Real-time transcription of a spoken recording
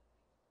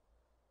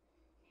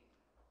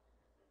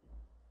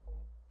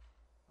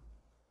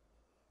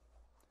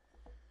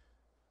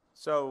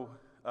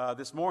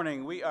This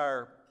morning we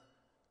are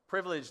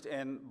privileged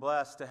and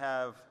blessed to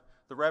have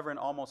the Reverend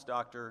Almost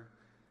Dr.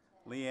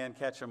 Leanne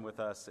Ketchum with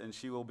us, and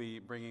she will be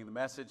bringing the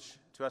message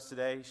to us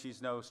today.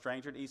 She's no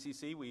stranger to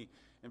ECC. We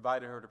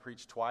invited her to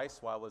preach twice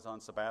while I was on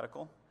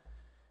sabbatical.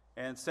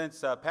 And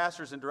since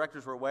pastors and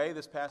directors were away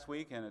this past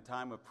week in a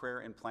time of prayer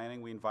and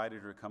planning, we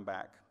invited her to come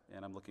back,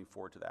 and I'm looking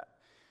forward to that.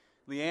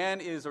 Leanne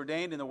is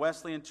ordained in the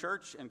Wesleyan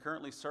Church and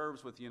currently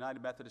serves with the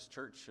United Methodist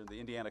Church, or the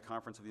Indiana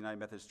Conference of the United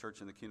Methodist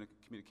Church in the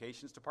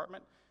Communications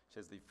Department. She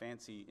has the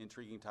fancy,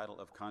 intriguing title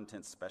of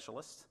Content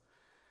Specialist.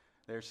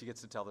 There she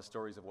gets to tell the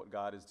stories of what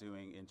God is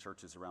doing in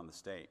churches around the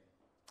state.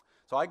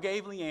 So I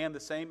gave Leanne the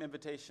same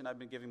invitation I've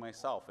been giving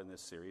myself in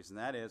this series, and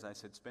that is, I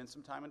said, spend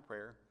some time in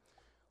prayer,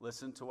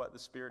 listen to what the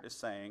Spirit is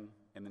saying,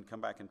 and then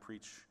come back and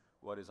preach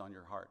what is on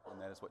your heart, and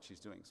that is what she's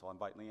doing. So I'll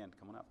invite Leanne to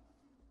come on up.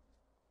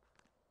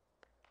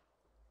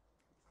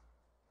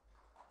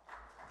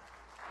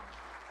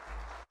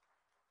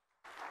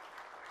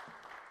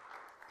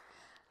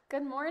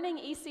 Good morning,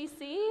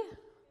 ECC.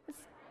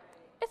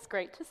 It's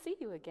great to see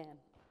you again.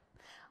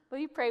 Will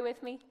you pray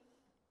with me?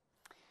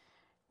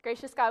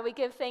 Gracious God, we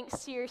give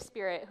thanks to your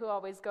Spirit who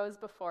always goes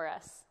before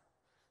us.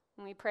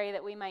 And we pray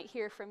that we might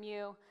hear from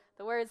you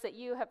the words that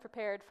you have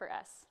prepared for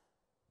us.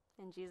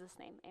 In Jesus'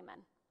 name, amen.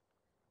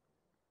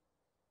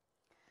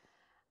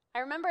 I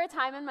remember a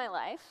time in my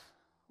life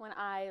when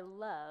I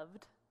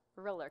loved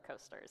roller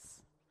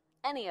coasters.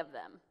 Any of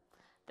them.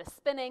 The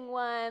spinning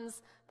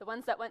ones, the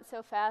ones that went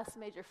so fast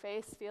made your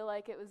face feel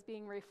like it was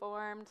being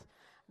reformed,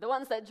 the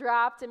ones that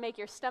dropped and make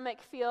your stomach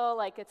feel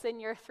like it's in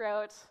your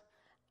throat.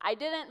 I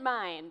didn't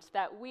mind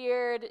that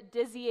weird,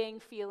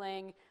 dizzying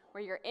feeling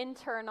where your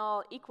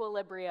internal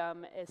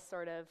equilibrium is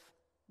sort of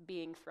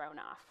being thrown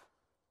off.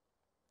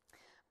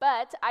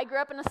 But I grew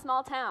up in a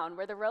small town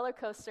where the roller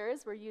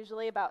coasters were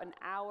usually about an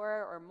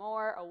hour or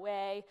more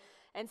away,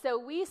 and so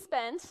we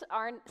spent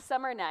our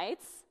summer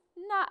nights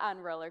not on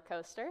roller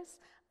coasters,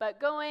 but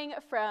going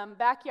from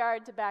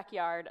backyard to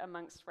backyard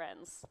amongst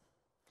friends.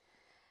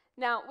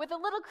 Now, with a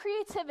little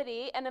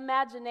creativity and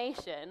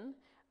imagination,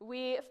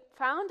 we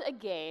found a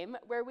game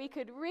where we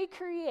could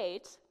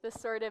recreate the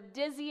sort of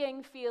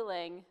dizzying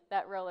feeling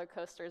that roller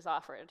coasters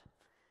offered.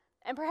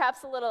 And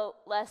perhaps a little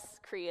less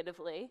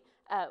creatively,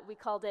 we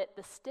called it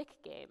the stick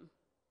game,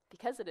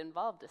 because it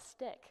involved a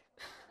stick.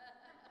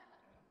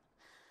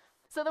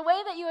 So the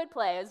way that you would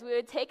play is we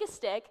would take a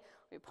stick,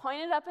 we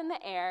point it up in the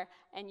air,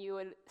 and you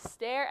would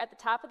stare at the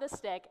top of the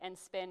stick and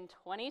spin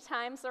 20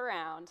 times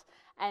around,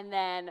 and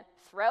then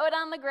throw it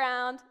on the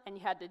ground, and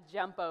you had to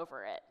jump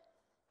over it.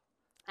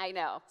 I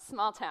know,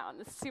 small town,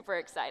 it's super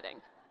exciting.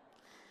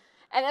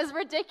 And as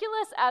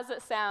ridiculous as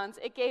it sounds,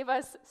 it gave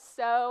us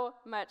so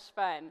much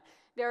fun.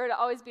 There would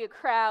always be a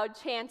crowd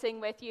chanting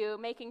with you,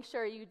 making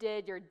sure you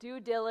did your due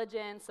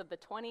diligence of the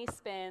 20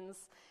 spins.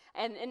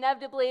 And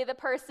inevitably, the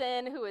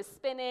person who was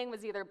spinning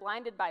was either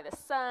blinded by the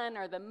sun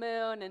or the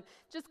moon and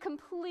just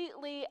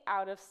completely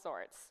out of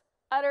sorts,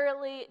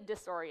 utterly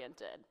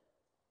disoriented.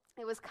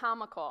 It was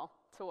comical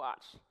to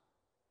watch.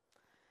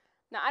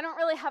 Now, I don't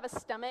really have a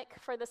stomach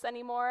for this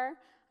anymore.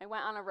 I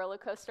went on a roller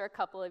coaster a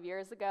couple of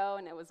years ago,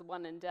 and it was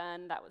one and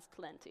done. That was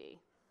plenty.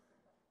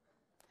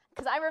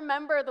 Because I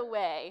remember the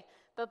way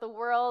that the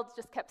world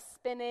just kept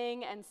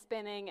spinning and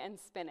spinning and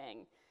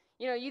spinning.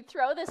 You know, you'd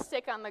throw this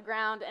stick on the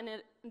ground, and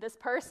this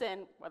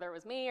person, whether it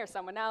was me or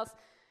someone else,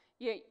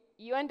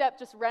 you end up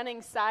just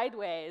running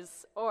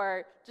sideways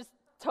or just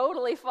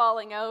totally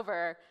falling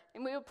over.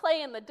 And we would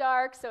play in the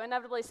dark, so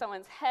inevitably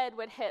someone's head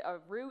would hit a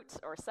root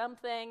or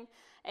something,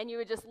 and you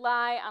would just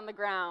lie on the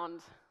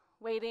ground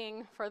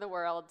waiting for the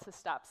world to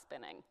stop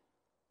spinning,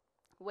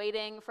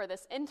 waiting for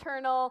this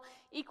internal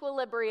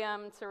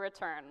equilibrium to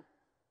return.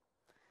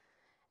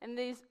 And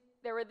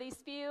there were these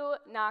few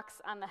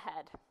knocks on the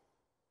head.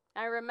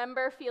 I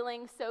remember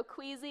feeling so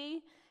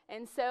queasy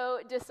and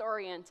so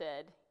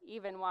disoriented,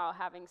 even while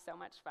having so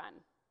much fun.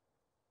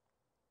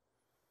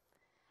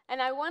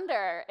 And I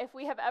wonder if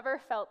we have ever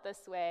felt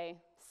this way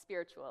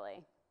spiritually.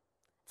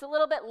 It's a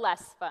little bit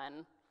less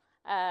fun.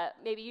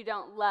 Maybe you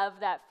don't love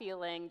that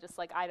feeling, just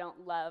like I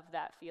don't love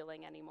that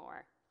feeling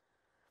anymore.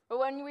 But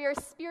when we are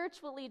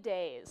spiritually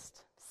dazed,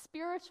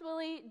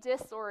 spiritually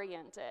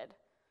disoriented,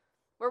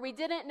 where we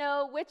didn't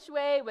know which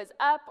way was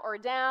up or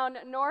down,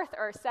 north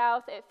or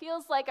south, it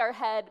feels like our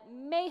head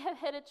may have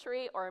hit a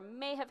tree or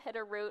may have hit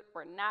a root.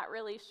 We're not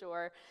really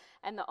sure.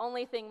 And the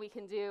only thing we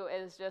can do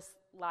is just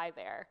lie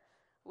there,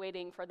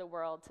 waiting for the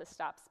world to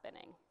stop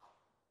spinning.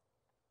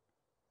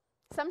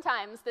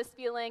 Sometimes this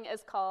feeling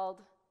is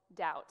called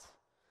doubt,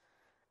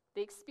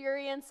 the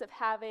experience of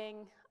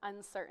having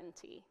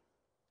uncertainty.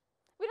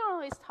 We don't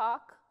always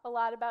talk a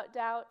lot about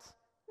doubt.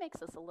 It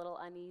makes us a little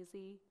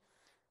uneasy.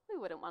 We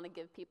wouldn't want to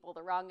give people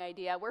the wrong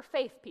idea. We're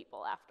faith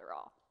people, after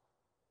all.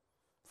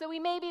 So we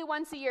maybe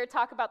once a year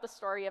talk about the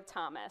story of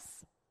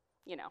Thomas,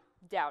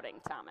 doubting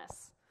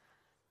Thomas.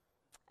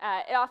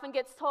 It often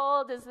gets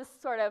told as this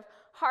sort of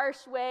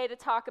harsh way to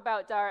talk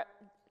about doubt.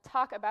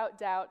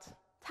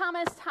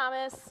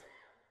 Thomas,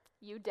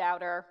 you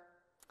doubter.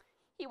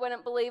 He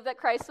wouldn't believe that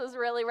Christ was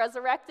really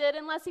resurrected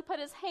unless he put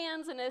his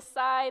hands in his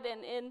side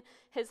and in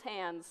his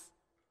hands.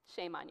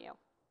 Shame on you.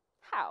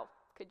 How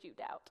could you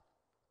doubt?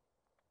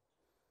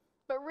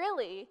 But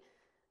really,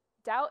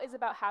 doubt is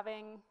about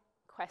having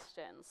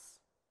questions.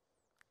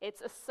 It's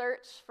a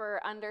search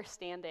for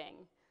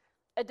understanding,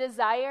 a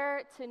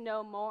desire to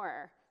know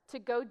more, to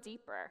go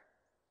deeper.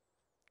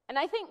 And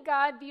I think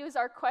God views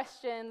our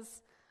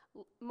questions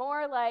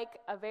more like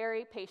a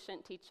very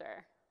patient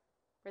teacher,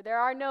 where there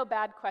are no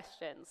bad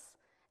questions,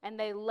 and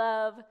they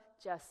love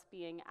just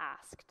being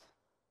asked.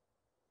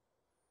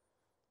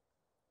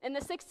 In the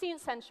 16th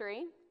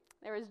century,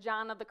 there was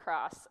John of the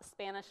Cross, a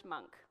Spanish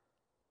monk,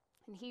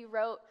 and he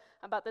wrote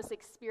about this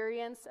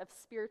experience of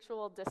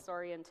spiritual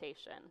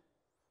disorientation.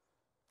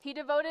 He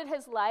devoted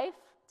his life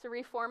to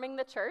reforming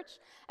the church,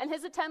 and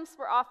his attempts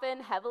were often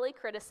heavily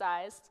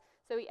criticized,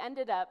 so he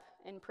ended up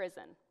in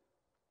prison.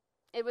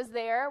 It was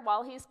there,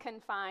 while he's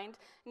confined,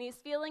 and he's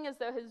feeling as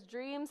though his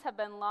dreams have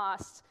been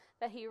lost,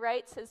 that he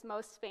writes his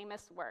most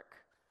famous work,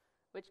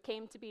 which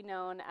came to be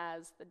known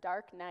as The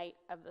Dark Night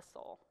of the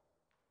Soul.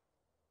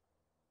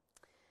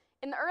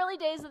 In the early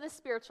days of the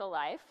spiritual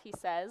life, he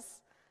says,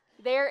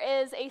 there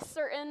is a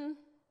certain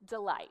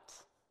delight,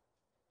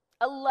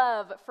 a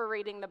love for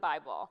reading the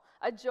Bible,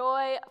 a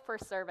joy for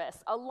service,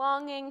 a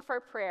longing for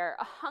prayer,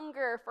 a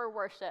hunger for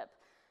worship.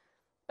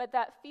 But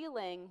that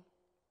feeling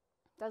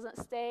doesn't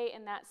stay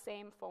in that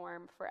same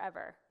form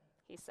forever,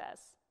 he says.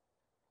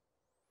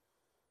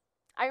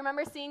 I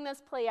remember seeing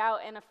this play out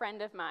in a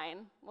friend of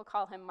mine. We'll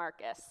call him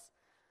Marcus.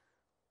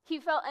 He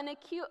felt an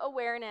acute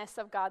awareness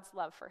of God's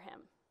love for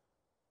him,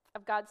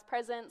 of God's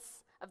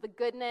presence, of the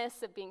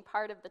goodness of being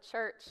part of the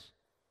church.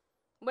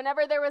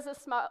 Whenever there was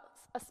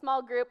a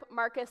small group,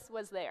 Marcus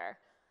was there.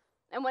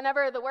 And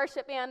whenever the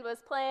worship band was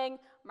playing,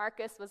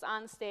 Marcus was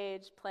on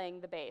stage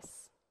playing the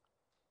bass.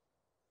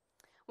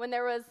 When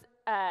there was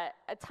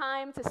a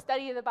time to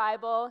study the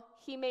Bible,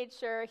 he made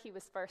sure he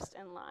was first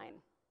in line.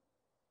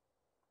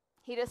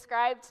 He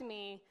described to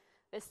me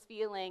this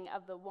feeling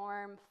of the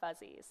warm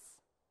fuzzies.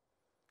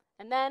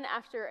 And then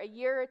after a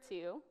year or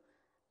two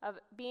of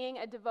being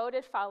a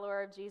devoted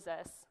follower of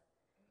Jesus,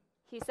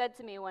 he said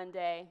to me one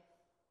day,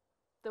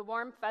 "The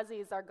warm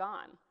fuzzies are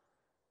gone.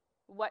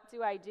 What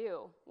do I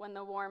do when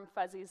the warm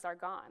fuzzies are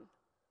gone?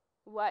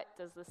 What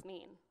does this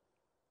mean?"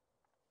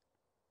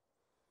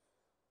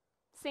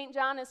 St.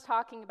 John is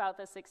talking about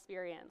this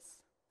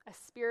experience, a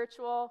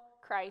spiritual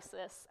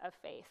crisis of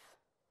faith.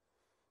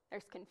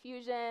 There's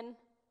confusion,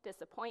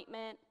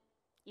 disappointment,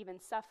 even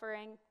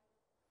suffering.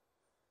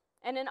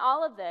 And in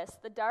all of this,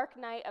 the dark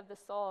night of the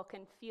soul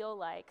can feel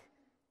like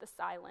the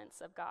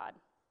silence of God.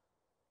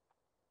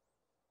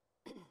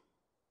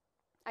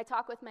 I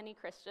talk with many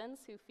Christians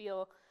who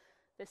feel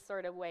this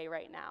sort of way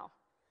right now,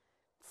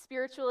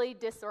 spiritually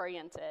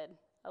disoriented,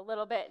 a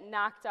little bit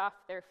knocked off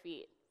their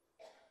feet.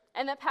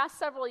 And the past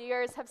several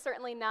years have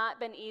certainly not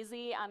been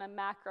easy on a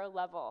macro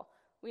level.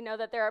 We know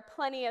that there are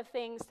plenty of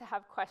things to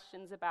have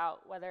questions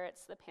about, whether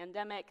it's the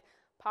pandemic,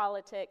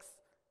 politics,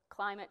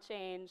 climate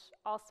change,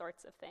 all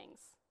sorts of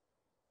things.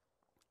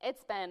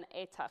 It's been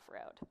a tough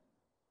road.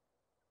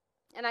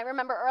 And I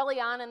remember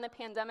early on in the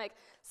pandemic,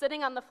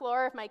 sitting on the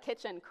floor of my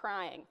kitchen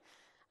crying.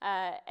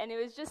 And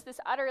it was just this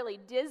utterly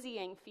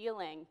dizzying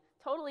feeling,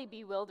 totally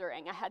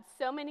bewildering. I had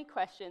so many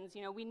questions.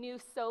 We knew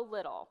so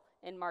little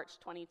in March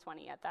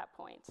 2020 at that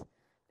point.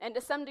 And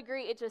to some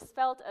degree, it just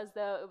felt as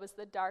though it was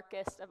the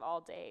darkest of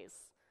all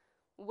days.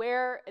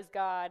 Where is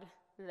God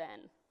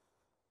then?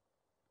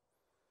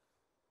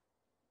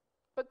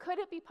 But could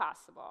it be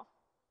possible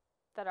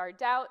that our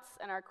doubts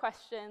and our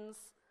questions,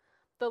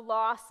 the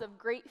loss of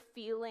great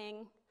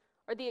feeling,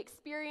 or the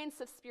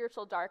experience of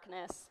spiritual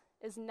darkness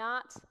is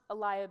not a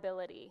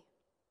liability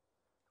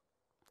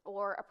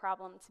or a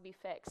problem to be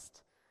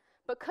fixed?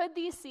 But could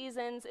these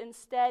seasons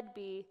instead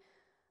be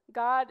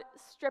God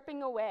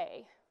stripping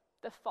away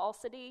the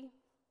falsity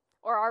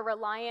or our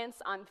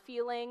reliance on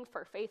feeling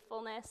for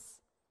faithfulness?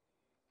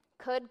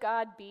 Could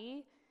God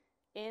be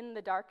in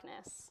the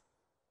darkness?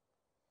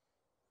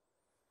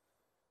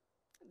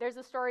 There's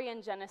a story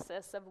in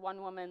Genesis of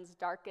one woman's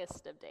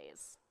darkest of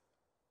days.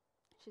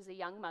 She's a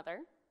young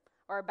mother,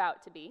 or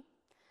about to be.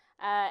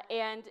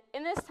 And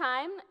in this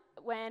time,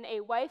 when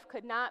a wife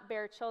could not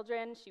bear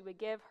children, she would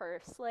give her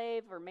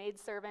slave or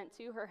maidservant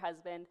to her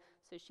husband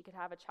so she could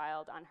have a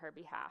child on her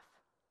behalf.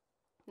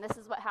 And this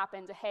is what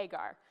happened to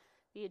Hagar,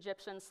 the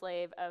Egyptian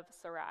slave of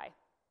Sarai.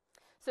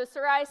 So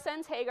Sarai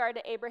sends Hagar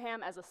to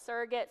Abraham as a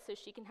surrogate so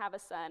she can have a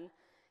son.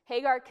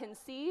 Hagar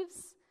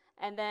conceives,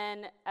 and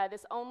then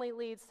this only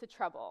leads to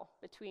trouble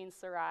between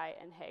Sarai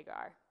and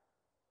Hagar.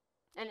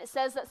 And it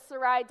says that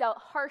Sarai dealt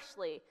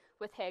harshly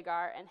with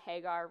Hagar, and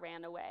Hagar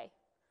ran away.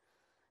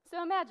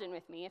 So imagine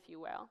with me, if you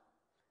will,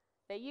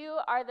 that you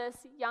are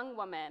this young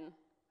woman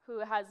who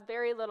has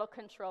very little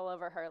control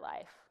over her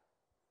life.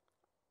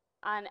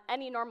 On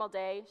any normal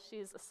day,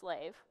 she's a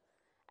slave.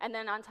 And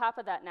then on top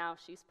of that now,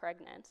 she's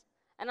pregnant.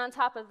 And on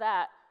top of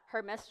that,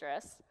 her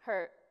mistress,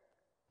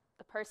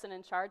 the person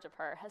in charge of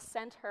her, has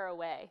sent her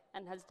away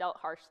and has dealt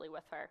harshly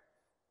with her.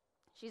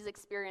 She's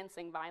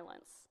experiencing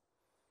violence.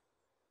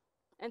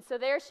 And so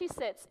there she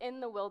sits in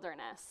the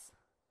wilderness.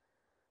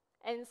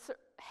 And so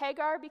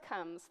Hagar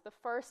becomes the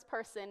first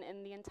person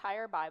in the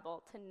entire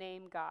Bible to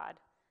name God,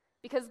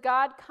 because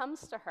God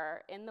comes to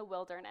her in the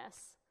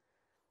wilderness,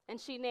 and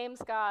she names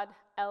God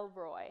El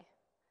Roi.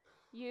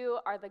 You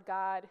are the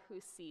God who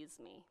sees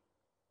me.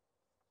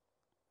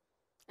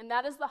 And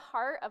that is the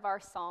heart of our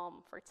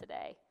psalm for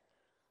today,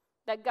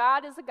 that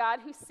God is a God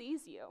who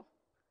sees you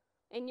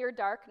in your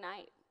dark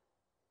night.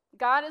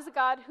 God is a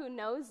God who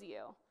knows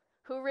you,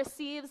 who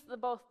receives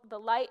both the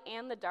light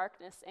and the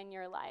darkness in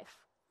your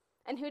life,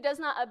 and who does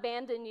not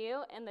abandon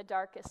you in the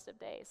darkest of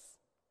days.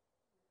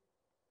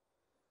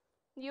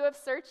 You have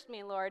searched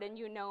me, Lord, and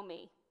you know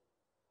me.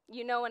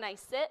 You know when I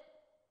sit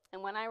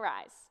and when I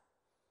rise.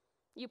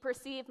 You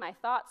perceive my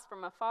thoughts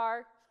from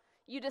afar.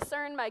 You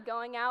discern my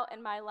going out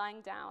and my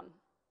lying down.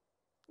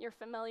 You're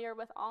familiar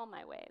with all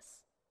my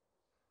ways.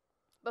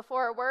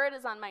 Before a word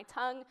is on my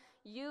tongue,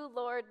 you,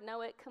 Lord,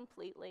 know it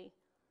completely.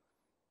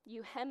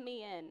 You hem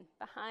me in,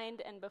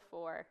 behind and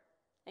before,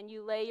 and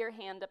you lay your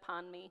hand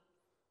upon me.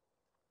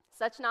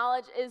 Such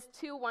knowledge is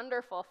too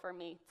wonderful for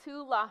me,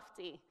 too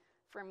lofty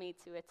for me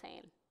to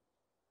attain.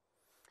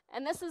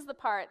 And this is the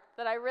part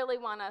that I really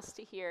want us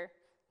to hear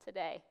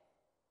today.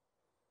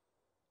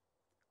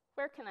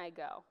 Where can I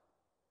go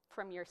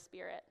from your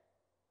spirit?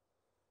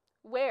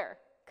 Where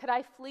could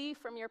I flee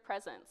from your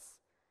presence?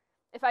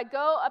 If I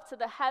go up to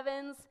the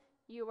heavens,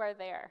 you are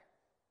there.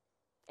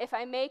 If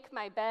I make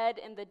my bed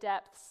in the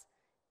depths,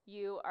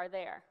 you are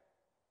there.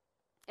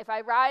 If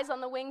I rise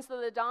on the wings of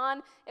the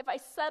dawn, if I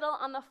settle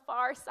on the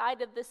far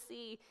side of the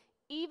sea,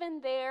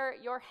 even there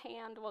your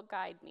hand will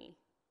guide me.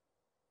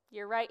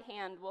 Your right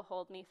hand will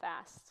hold me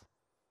fast.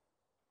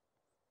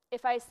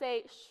 If I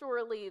say,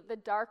 surely the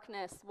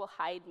darkness will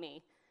hide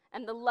me,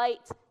 and the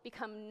light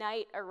become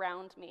night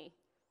around me,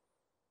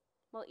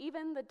 well,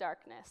 even the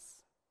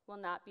darkness will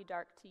not be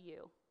dark to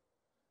you.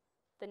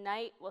 The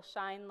night will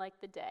shine like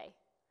the day,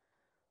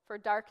 for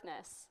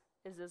darkness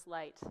is as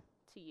light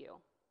to you.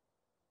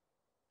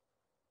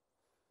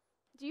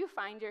 Do you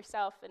find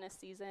yourself in a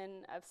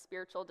season of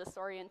spiritual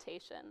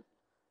disorientation?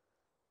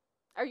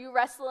 Are you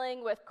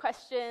wrestling with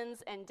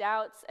questions and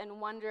doubts and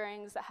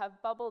wonderings that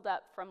have bubbled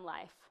up from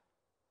life?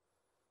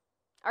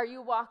 Are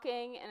you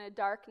walking in a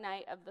dark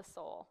night of the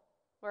soul,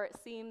 where it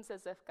seems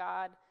as if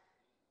God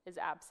is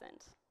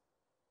absent?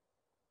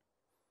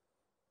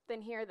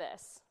 Then hear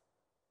this.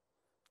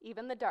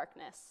 Even the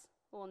darkness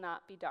will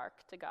not be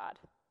dark to God.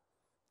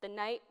 The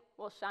night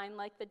will shine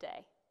like the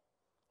day,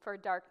 for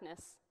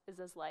darkness is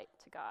as light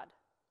to God.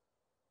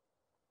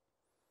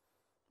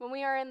 When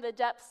we are in the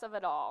depths of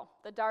it all,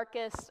 the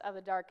darkest of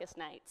the darkest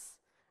nights,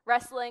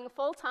 wrestling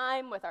full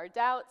time with our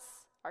doubts,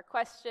 our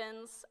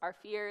questions, our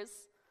fears,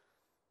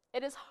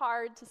 it is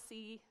hard to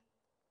see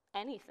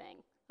anything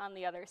on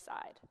the other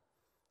side.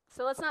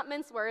 So let's not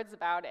mince words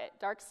about it.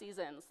 Dark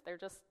seasons, they're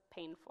just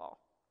painful.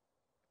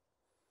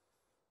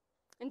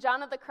 And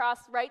John of the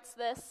Cross writes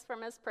this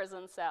from his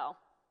prison cell.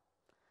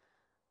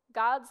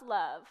 God's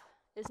love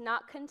is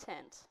not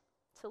content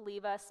to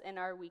leave us in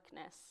our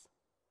weakness.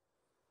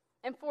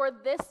 And for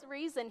this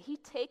reason, he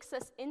takes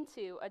us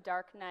into a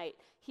dark night.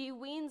 He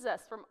weans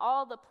us from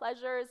all the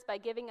pleasures by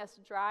giving us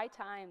dry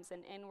times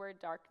and inward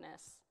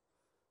darkness.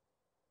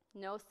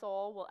 No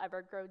soul will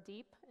ever grow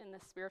deep in the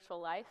spiritual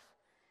life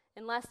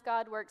unless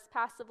God works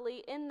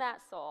passively in that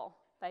soul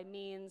by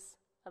means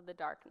of the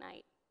dark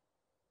night.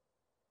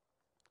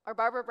 Or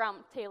Barbara Brown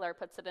Taylor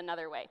puts it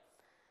another way.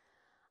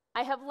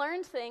 I have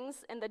learned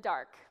things in the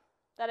dark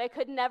that I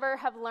could never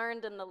have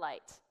learned in the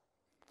light.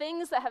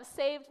 Things that have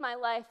saved my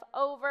life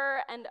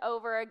over and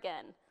over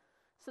again.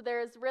 So there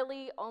is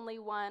really only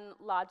one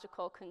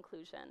logical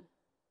conclusion.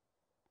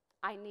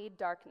 I need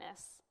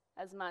darkness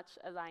as much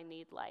as I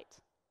need light.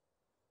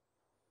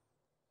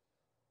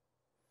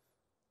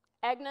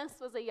 Agnes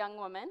was a young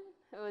woman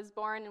who was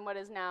born in what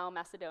is now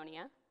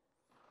Macedonia.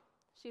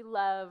 She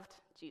loved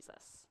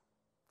Jesus,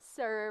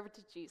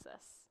 served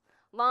Jesus,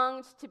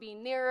 longed to be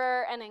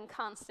nearer and in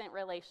constant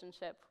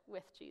relationship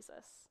with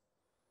Jesus.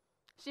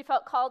 She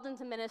felt called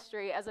into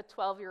ministry as a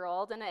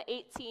 12-year-old, and at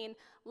 18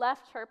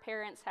 left her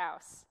parents'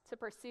 house to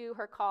pursue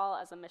her call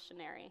as a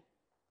missionary.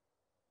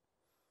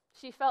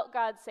 She felt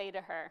God say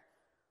to her,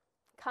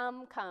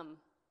 "Come, come,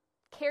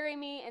 carry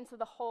me into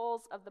the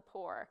holes of the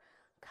poor.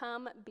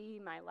 Come be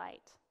my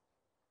light."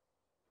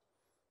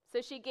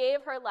 So she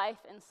gave her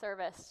life in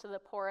service to the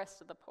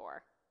poorest of the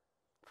poor.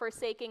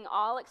 Forsaking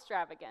all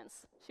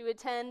extravagance, she would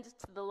tend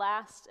to the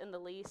last and the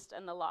least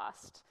and the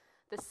lost,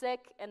 the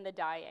sick and the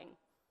dying.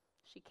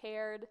 She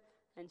cared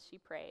and she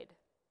prayed.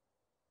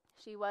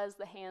 She was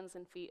the hands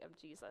and feet of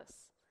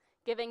Jesus,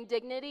 giving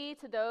dignity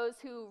to those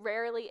who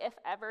rarely, if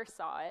ever,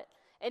 saw it,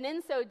 and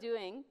in so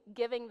doing,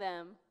 giving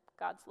them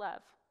God's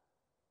love.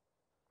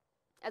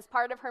 As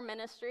part of her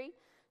ministry,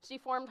 she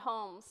formed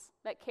homes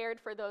that cared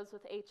for those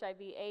with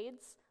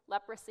HIV/AIDS,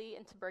 leprosy,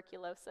 and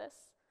tuberculosis.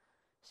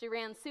 She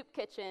ran soup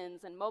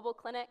kitchens and mobile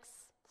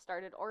clinics,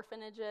 started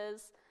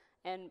orphanages,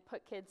 and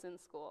put kids in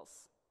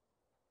schools.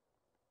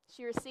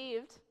 She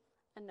received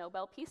a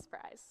Nobel Peace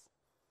Prize,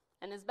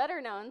 and is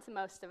better known to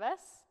most of us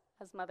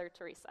as Mother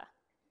Teresa.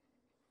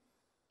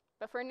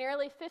 But for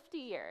nearly 50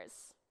 years,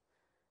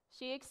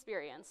 she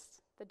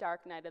experienced the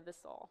dark night of the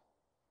soul.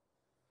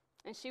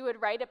 And she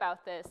would write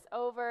about this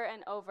over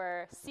and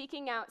over,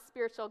 seeking out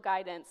spiritual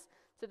guidance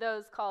to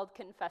those called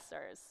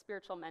confessors,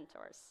 spiritual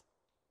mentors.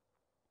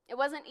 It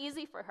wasn't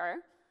easy for her.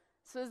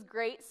 This was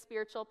great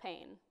spiritual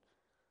pain.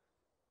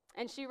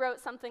 And she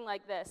wrote something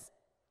like this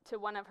to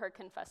one of her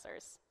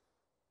confessors: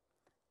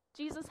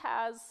 Jesus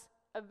has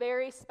a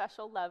very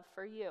special love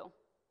for you.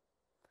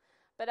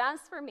 But as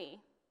for me,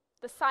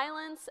 the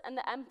silence and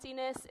the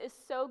emptiness is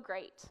so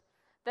great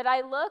that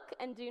I look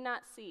and do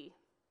not see,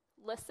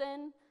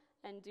 listen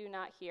and do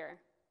not hear.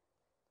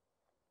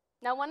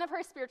 Now, one of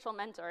her spiritual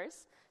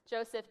mentors,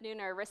 Joseph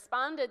Neuner,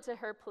 responded to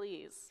her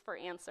pleas for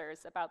answers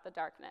about the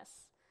darkness,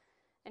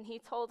 and he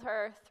told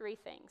her 3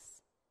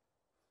 things.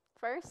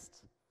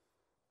 First,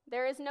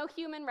 there is no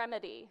human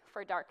remedy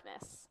for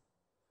darkness,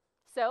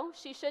 so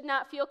she should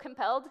not feel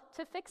compelled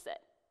to fix it.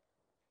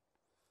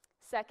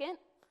 Second,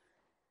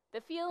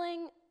 that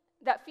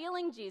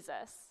feeling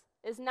Jesus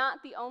is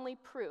not the only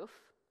proof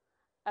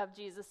of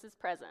Jesus'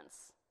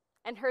 presence,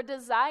 and her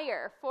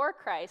desire for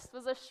Christ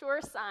was a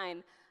sure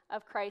sign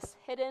of Christ's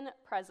hidden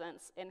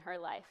presence in her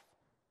life.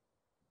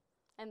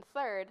 And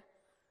third,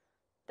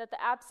 that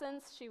the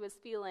absence she was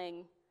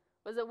feeling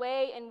was a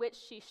way in which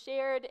she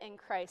shared in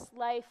Christ's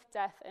life,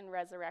 death, and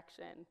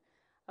resurrection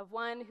of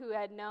one who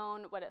had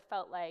known what it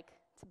felt like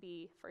to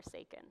be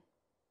forsaken.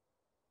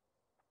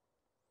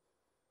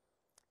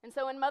 And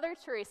so when Mother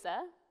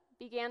Teresa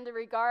began to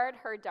regard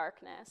her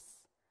darkness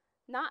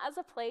not as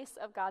a place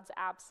of God's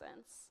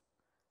absence,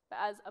 but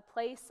as a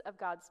place of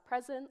God's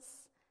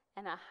presence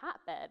and a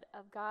hotbed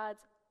of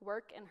God's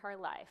work in her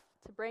life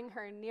to bring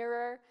her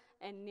nearer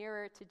and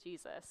nearer to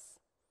Jesus,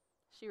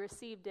 she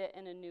received it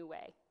in a new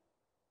way.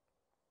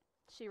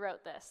 She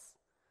wrote this: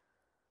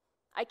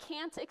 I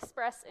can't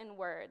express in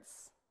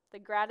words the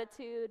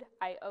gratitude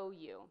I owe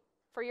you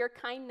for your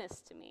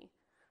kindness to me.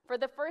 For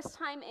the first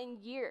time in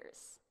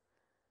years,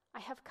 I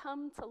have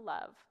come to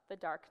love the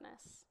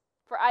darkness.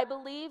 For I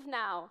believe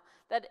now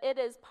that it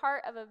is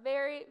part of a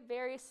very,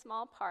 very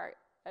small part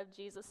of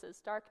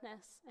Jesus'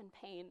 darkness and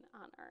pain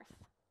on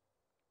earth.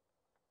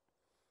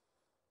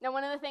 Now,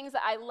 one of the things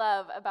that I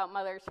love about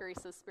Mother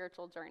Teresa's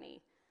spiritual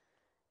journey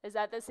is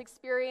that this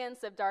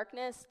experience of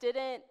darkness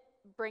didn't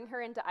bring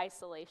her into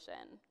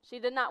isolation. She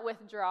did not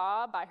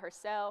withdraw by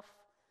herself.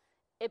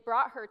 It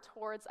brought her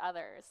towards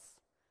others.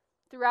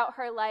 Throughout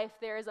her life,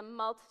 there is a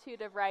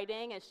multitude of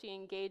writing as she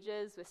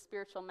engages with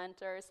spiritual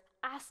mentors,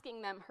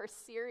 asking them her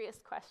serious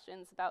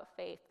questions about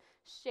faith,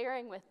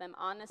 sharing with them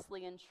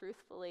honestly and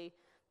truthfully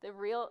the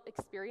real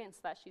experience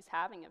that she's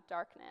having of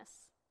darkness.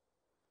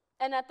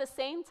 And at the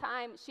same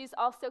time, she's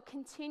also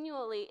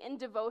continually in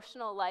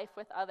devotional life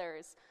with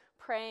others,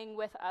 praying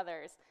with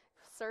others,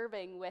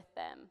 serving with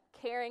them,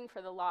 caring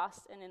for the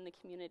lost and in the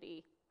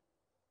community.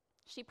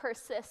 She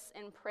persists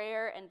in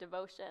prayer and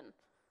devotion.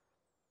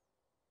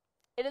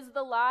 It is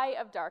the lie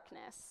of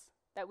darkness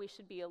that we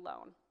should be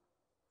alone,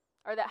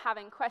 or that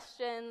having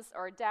questions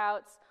or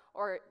doubts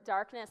or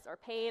darkness or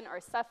pain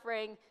or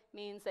suffering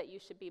means that you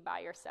should be by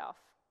yourself.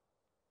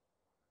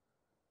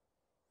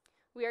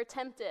 We are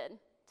tempted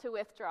to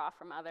withdraw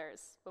from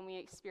others when we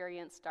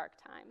experience dark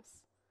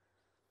times.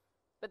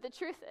 But the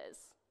truth is,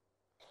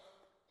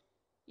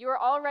 you are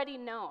already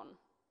known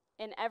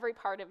in every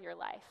part of your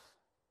life,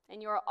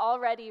 and you are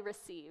already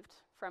received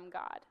from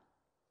God.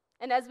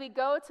 And as we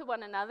go to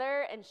one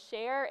another and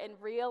share in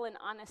real and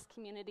honest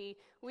community,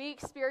 we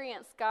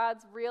experience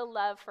God's real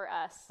love for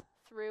us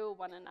through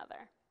one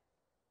another.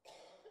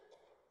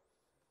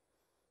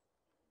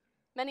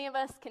 Many of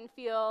us can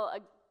feel a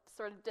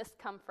sort of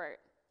discomfort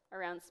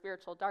around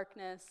spiritual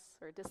darkness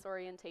or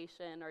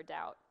disorientation or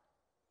doubt.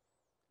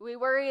 We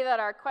worry that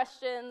our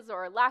questions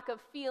or lack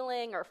of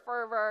feeling or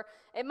fervor,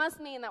 it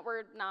must mean that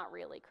we're not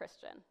really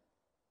Christian.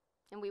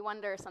 And we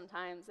wonder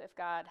sometimes if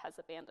God has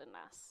abandoned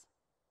us.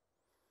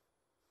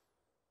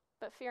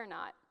 But fear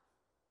not.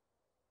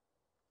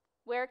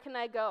 Where can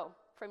I go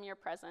from your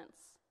presence?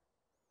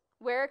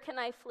 Where can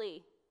I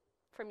flee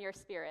from your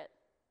spirit?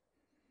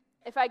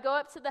 If I go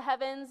up to the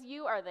heavens,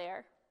 you are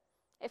there.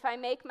 If I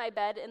make my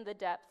bed in the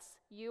depths,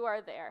 you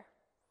are there.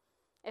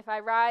 If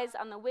I rise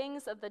on the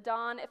wings of the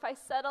dawn, if I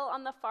settle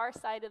on the far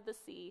side of the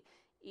sea,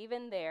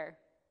 even there,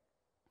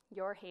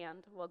 your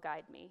hand will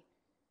guide me.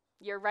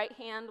 Your right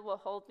hand will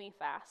hold me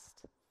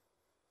fast.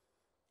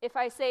 If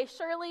I say,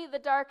 surely the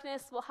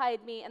darkness will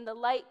hide me and the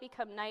light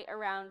become night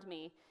around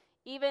me,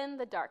 even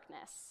the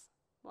darkness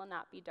will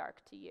not be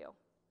dark to you.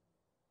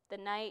 The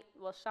night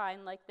will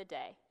shine like the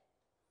day,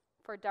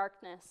 for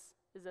darkness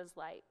is as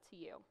light to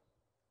you.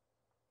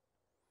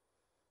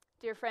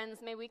 Dear friends,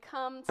 may we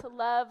come to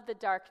love the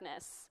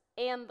darkness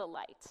and the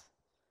light,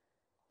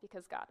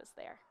 because God is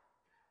there.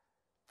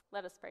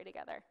 Let us pray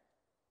together.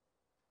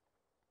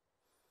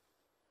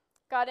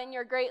 God, in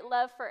your great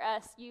love for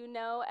us, you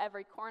know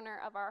every corner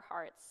of our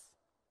hearts.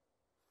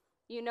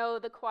 You know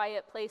the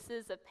quiet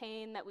places of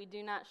pain that we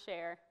do not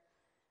share.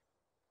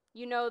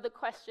 You know the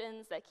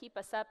questions that keep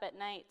us up at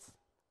night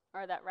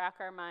or that rack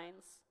our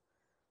minds.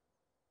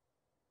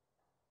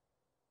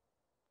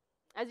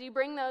 As you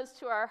bring those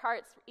to our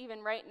hearts,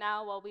 even right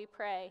now while we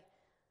pray,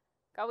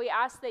 God, we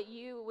ask that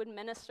you would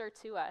minister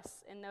to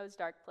us in those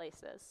dark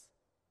places.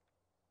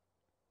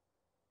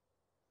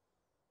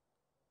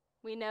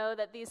 We know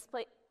that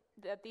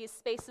these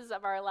spaces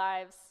of our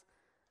lives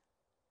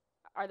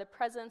are the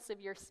presence of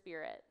your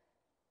Spirit,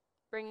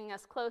 bringing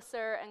us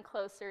closer and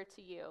closer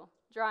to you,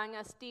 drawing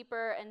us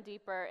deeper and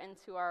deeper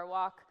into our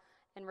walk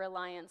and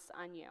reliance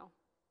on you.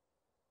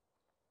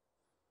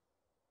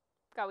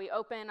 God, we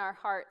open our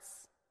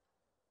hearts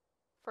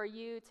for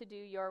you to do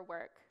your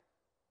work,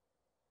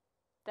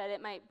 that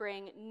it might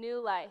bring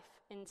new life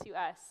into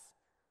us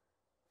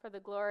for the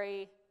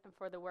glory and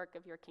for the work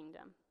of your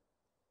kingdom.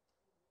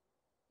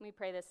 We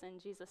pray this in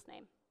Jesus'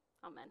 name.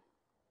 Amen.